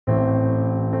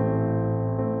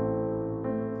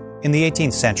In the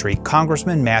 18th century,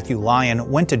 Congressman Matthew Lyon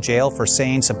went to jail for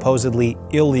saying supposedly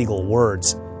illegal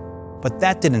words. But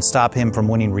that didn't stop him from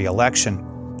winning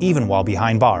re-election, even while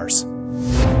behind bars.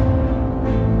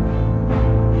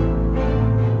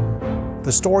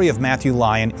 The story of Matthew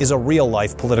Lyon is a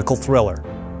real-life political thriller.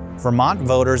 Vermont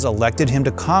voters elected him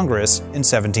to Congress in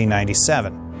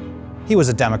 1797. He was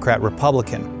a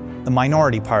Democrat-Republican, the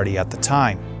minority party at the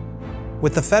time.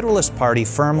 With the Federalist Party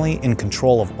firmly in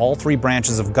control of all three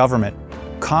branches of government,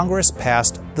 Congress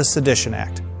passed the Sedition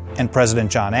Act, and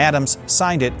President John Adams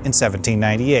signed it in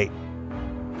 1798.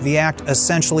 The act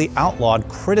essentially outlawed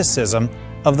criticism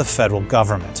of the federal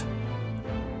government.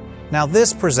 Now,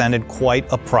 this presented quite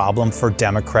a problem for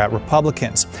Democrat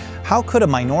Republicans. How could a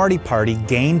minority party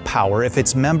gain power if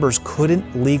its members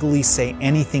couldn't legally say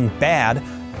anything bad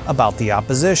about the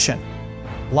opposition?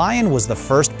 Lyon was the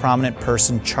first prominent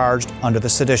person charged under the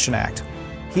Sedition Act.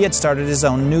 He had started his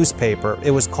own newspaper.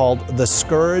 It was called The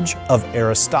Scourge of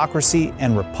Aristocracy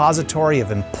and Repository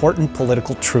of Important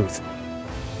Political Truth.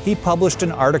 He published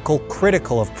an article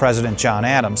critical of President John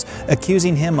Adams,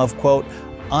 accusing him of, quote,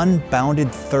 unbounded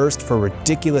thirst for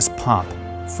ridiculous pomp,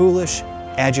 foolish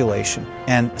adulation,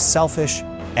 and selfish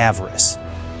avarice.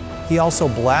 He also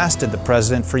blasted the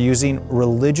president for using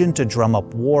religion to drum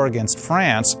up war against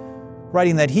France,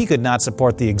 writing that he could not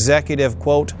support the executive,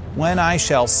 quote, when I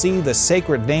shall see the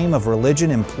sacred name of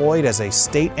religion employed as a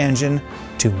state engine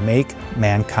to make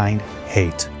mankind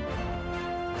hate.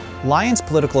 Lyon's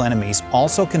political enemies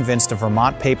also convinced a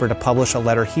Vermont paper to publish a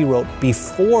letter he wrote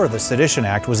before the Sedition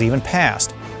Act was even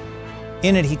passed.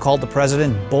 In it, he called the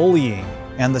president bullying,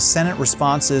 and the Senate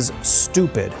responses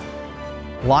stupid.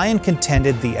 Lyon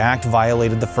contended the act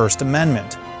violated the First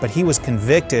Amendment, but he was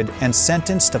convicted and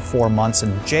sentenced to 4 months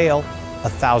in jail, a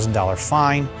 $1,000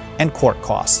 fine, and court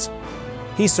costs.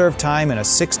 He served time in a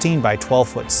 16 by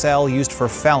 12-foot cell used for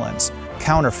felons,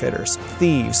 counterfeiters,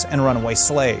 thieves, and runaway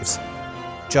slaves.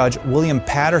 Judge William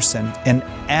Patterson, an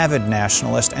avid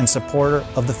nationalist and supporter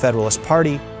of the Federalist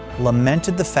Party,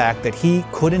 lamented the fact that he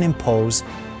couldn't impose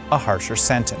a harsher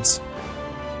sentence.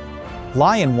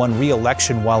 Lyon won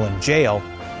re-election while in jail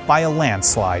by a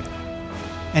landslide.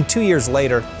 And 2 years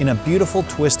later, in a beautiful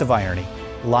twist of irony,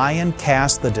 Lyon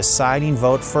cast the deciding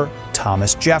vote for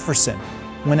Thomas Jefferson,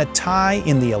 when a tie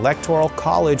in the Electoral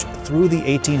College threw the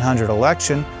 1800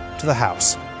 election to the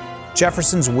House.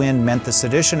 Jefferson's win meant the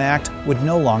Sedition Act would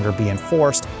no longer be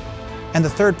enforced, and the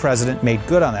third president made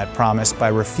good on that promise by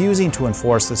refusing to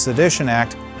enforce the Sedition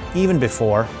Act even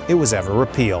before it was ever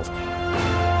repealed.